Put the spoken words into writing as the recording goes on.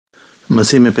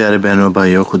مسیح میں پیارے بہنوں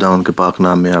بھائیوں، خداوند کے پاک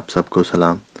نام میں آپ سب کو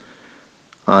سلام۔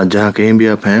 آج جہاں کہیں بھی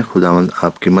آپ ہیں، خداوند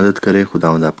آپ کی مدد کرے،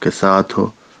 خداوند آپ کے ساتھ ہو،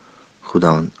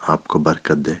 خداوند آپ کو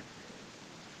برکت دے۔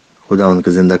 خداوند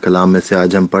کے زندہ کلام میں سے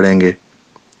آج ہم پڑھیں گے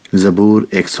زبور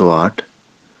 108،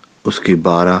 اس کی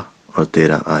 12 اور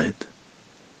 13 آیت۔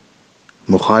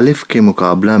 مخالف کے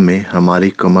مقابلہ میں ہماری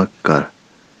کمک کر،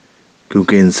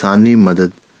 کیونکہ انسانی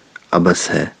مدد عبث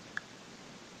ہے۔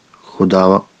 خدا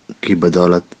کی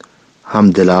بدولت ہم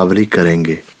دلاوری کریں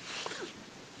گے،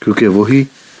 کیونکہ وہی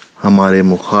ہمارے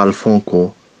مخالفوں کو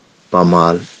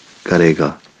پامال کرے گا۔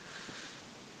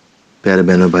 پیارے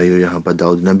بہنوں بھائیوں، یہاں پر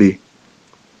داؤد نبی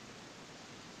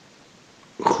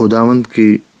خداوند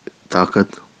کی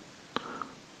طاقت،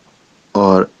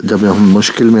 اور جب ہم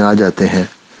مشکل میں آ جاتے ہیں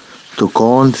تو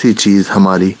کون سی چیز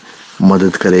ہماری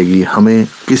مدد کرے گی، ہمیں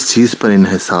کس چیز پر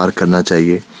انحصار کرنا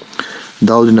چاہیے،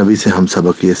 داؤد نبی سے ہم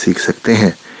سبق یہ سیکھ سکتے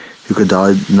ہیں۔ کیونکہ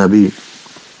داؤد نبی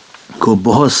کو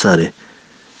بہت سارے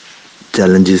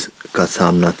چیلنجز کا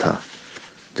سامنا تھا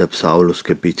جب ساؤل اس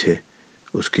کے پیچھے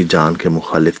اس کی جان کے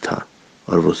مخالف تھا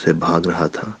اور وہ اسے بھاگ رہا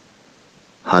تھا۔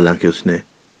 حالانکہ اس نے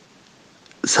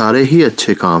سارے ہی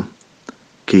اچھے کام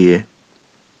کیے،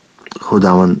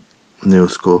 خداوند نے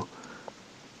اس کو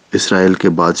اسرائیل کے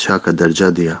بادشاہ کا درجہ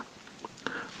دیا،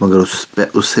 مگر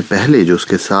اس سے پہلے جو اس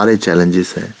کے سارے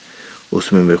چیلنجز ہیں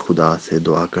اس میں وہ خدا سے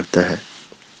دعا کرتا ہے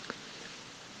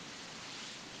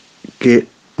کہ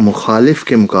مخالف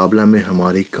کے مقابلہ میں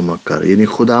ہماری کمک کر، یعنی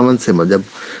خداوند سے جب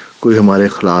کوئی ہمارے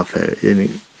خلاف ہے، یعنی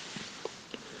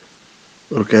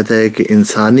اور کہتا ہے کہ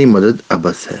انسانی مدد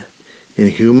عبث ہے، یعنی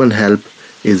human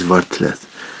help is worthless,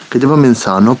 کہ جب ہم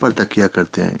انسانوں پر تکیہ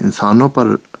کرتے ہیں، انسانوں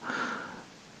پر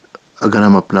اگر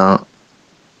ہم اپنا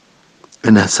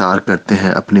انحصار کرتے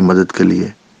ہیں اپنی مدد کے لیے،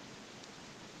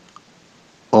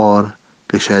 اور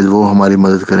کہ شاید وہ ہماری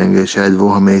مدد کریں گے، شاید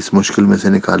وہ ہمیں اس مشکل میں سے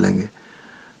نکالیں گے،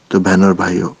 تو بہنوں اور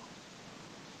بھائیوں،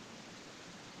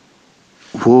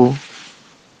 وہ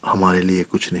ہمارے لیے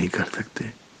کچھ نہیں کر سکتے۔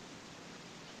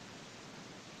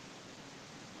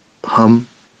 ہم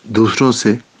دوسروں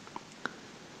سے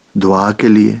دعا کے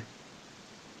لیے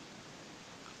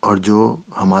اور جو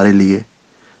ہمارے لیے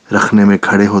رکھنے میں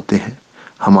کھڑے ہوتے ہیں،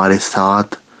 ہمارے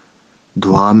ساتھ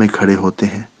دعا میں کھڑے ہوتے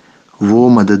ہیں، وہ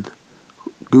مدد،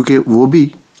 کیونکہ وہ بھی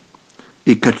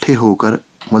اکٹھے ہو کر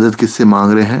مدد کس سے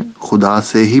مانگ رہے ہیں؟ خدا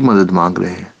سے ہی مدد مانگ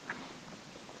رہے ہیں۔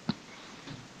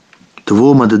 تو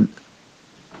وہ مدد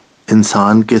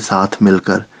انسان کے ساتھ مل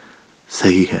کر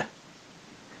صحیح ہے،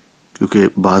 کیونکہ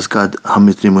بعض کا ہم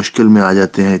اتنی مشکل میں آ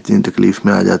جاتے ہیں، اتنی تکلیف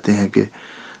میں آ جاتے ہیں کہ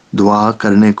دعا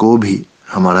کرنے کو بھی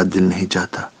ہمارا دل نہیں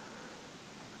چاہتا،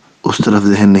 اس طرف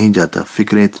ذہن نہیں جاتا،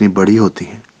 فکریں اتنی بڑی ہوتی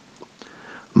ہیں۔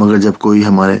 مگر جب کوئی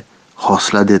ہمارے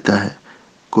حوصلہ دیتا ہے،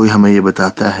 کوئی ہمیں یہ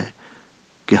بتاتا ہے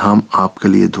کہ ہم آپ کے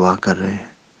لیے دعا کر رہے ہیں،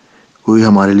 کوئی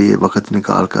ہمارے لیے وقت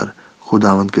نکال کر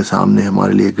خداوند کے سامنے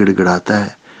ہمارے لیے گڑ گڑاتا ہے،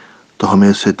 تو ہمیں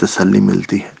اس سے تسلی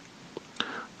ملتی ہے۔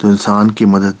 تو انسان کی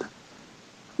مدد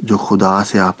جو خدا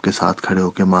سے آپ کے ساتھ کھڑے ہو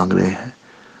کے مانگ رہے ہیں،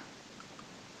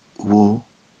 وہ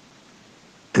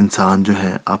انسان جو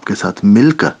ہے آپ کے ساتھ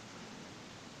مل کر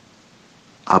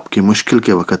آپ کی مشکل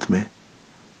کے وقت میں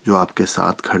جو آپ کے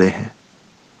ساتھ کھڑے ہیں،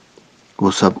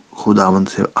 وہ سب خداوند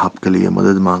سے آپ کے لیے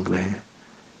مدد مانگ رہے ہیں،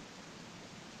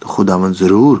 تو خداوند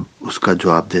ضرور اس کا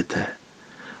جواب دیتا ہے۔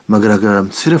 مگر اگر ہم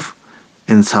صرف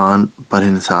انسان پر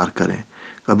انحصار کریں،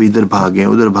 کبھی ادھر بھاگیں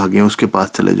ادھر بھاگیں، اس کے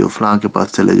پاس چلے جاؤ، فلاں کے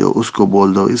پاس چلے جاؤ، اس کو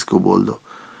بول دو، اس کو بول دو،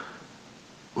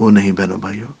 وہ نہیں بہنوں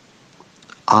بھائیوں۔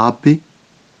 آپ بھی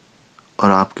اور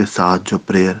آپ کے ساتھ جو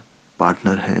پریئر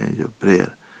پارٹنر ہیں، جو پریئر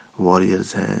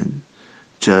واریئرز ہیں،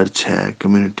 چرچ ہے،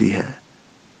 کمیونٹی ہے،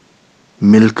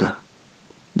 مل کر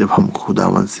جب ہم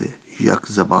خداوند سے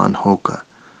یک زبان ہو کر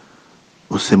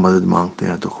اس سے مدد مانگتے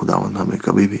ہیں، تو خداوند ہمیں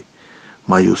کبھی بھی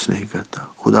مایوس نہیں کرتا،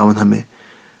 خداوند ہمیں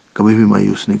کبھی بھی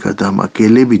مایوس نہیں کرتا۔ ہم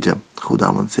اکیلے بھی جب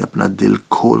خداوند سے اپنا دل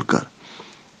کھول کر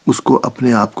اس کو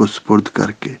اپنے آپ کو سپرد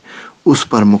کر کے اس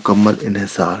پر مکمل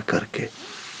انحصار کر کے،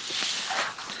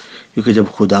 کیونکہ جب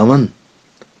خداوند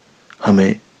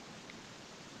ہمیں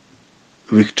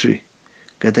وکٹری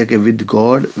کہتا ہے کہ with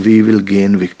God we will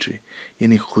gain victory,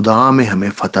 یعنی خدا میں ہمیں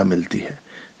فتح ملتی ہے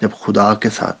جب خدا کے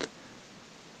ساتھ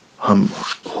ہم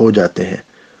ہو جاتے ہیں،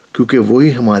 کیونکہ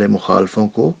وہی ہمارے مخالفوں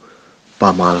کو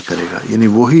پامال کرے گا، یعنی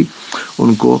وہی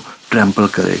ان کو ٹریمپل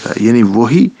کرے گا، یعنی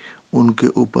وہی ان کے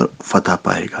اوپر فتح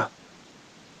پائے گا۔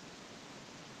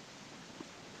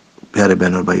 پیارے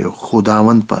بہنوں اور بھائیوں،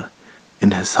 خداوند پر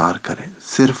انحصار کریں،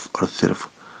 صرف اور صرف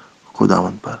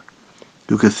خداوند پر،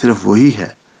 کیونکہ صرف وہی ہے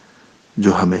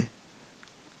جو ہمیں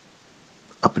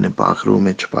اپنے پاک روح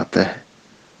میں چھپاتا ہے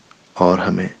اور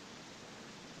ہمیں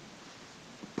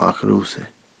پاک روح سے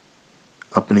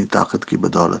اپنی طاقت کی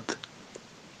بدولت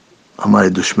ہمارے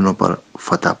دشمنوں پر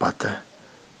فتح پاتا ہے۔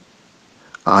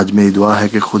 آج میری دعا ہے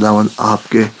کہ خداوند آپ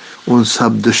کے ان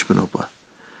سب دشمنوں پر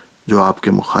جو آپ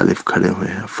کے مخالف کھڑے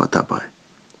ہوئے ہیں فتح پائے۔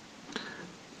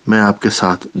 میں آپ کے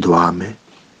ساتھ دعا میں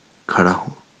کھڑا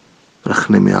ہوں،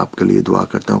 رکھنے میں آپ کے لیے دعا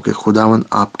کرتا ہوں کہ خداوند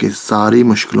آپ کی ساری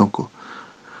مشکلوں کو،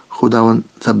 خداوند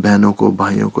سب بہنوں کو،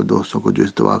 بھائیوں کو، دوستوں کو جو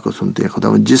اس دعا کو سنتے ہیں،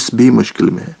 خداوند جس بھی مشکل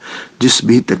میں ہے، جس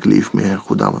بھی تکلیف میں ہے،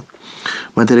 خداوند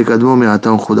میں تیرے قدموں میں آتا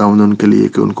ہوں خداوند ان کے لیے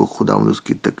کہ ان کو خداوند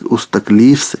اس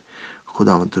تکلیف سے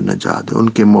خداوند تو نجات دے۔ ان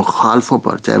کے مخالفوں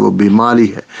پر، چاہے وہ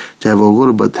بیماری ہے، چاہے وہ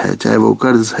غربت ہے، چاہے وہ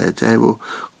قرض ہے، چاہے وہ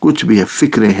کچھ بھی ہے،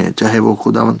 فکریں ہیں، چاہے وہ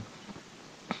خداوند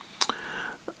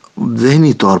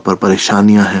ذہنی طور پر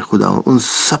پریشانیاں ہیں، خداوند ان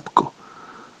سب کو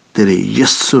تیرے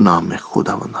یسوع نام میں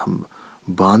خداوند ہم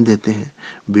باندھ دیتے ہیں۔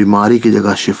 بیماری کی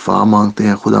جگہ شفا مانگتے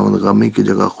ہیں خداوند، غمی کی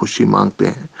جگہ خوشی مانگتے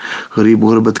ہیں، غریب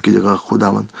غربت کی جگہ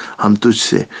خداوند ہم تجھ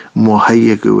سے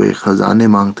مہیا ہوئے خزانے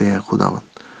مانگتے ہیں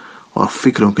خداوند، اور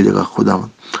فکروں کی جگہ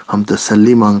خداوند ہم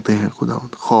تسلی مانگتے ہیں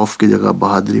خداوند، خوف کی جگہ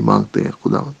بہادری مانگتے ہیں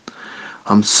خداوند،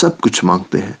 ہم سب کچھ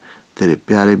مانگتے ہیں تیرے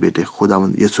پیارے بیٹے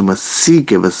خداوند یسوع مسیح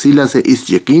کے وسیلہ سے، اس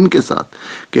یقین کے ساتھ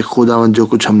کہ خداوند جو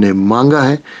کچھ ہم نے مانگا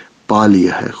ہے پا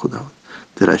لیا ہے۔ خداوند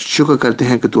تیرا شکر کرتے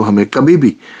ہیں کہ تو ہمیں کبھی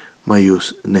بھی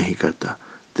مایوس نہیں کرتا،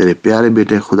 تیرے پیارے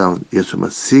بیٹے خداوند یسوع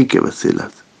مسیح کے وسیلہ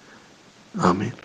سے، آمین۔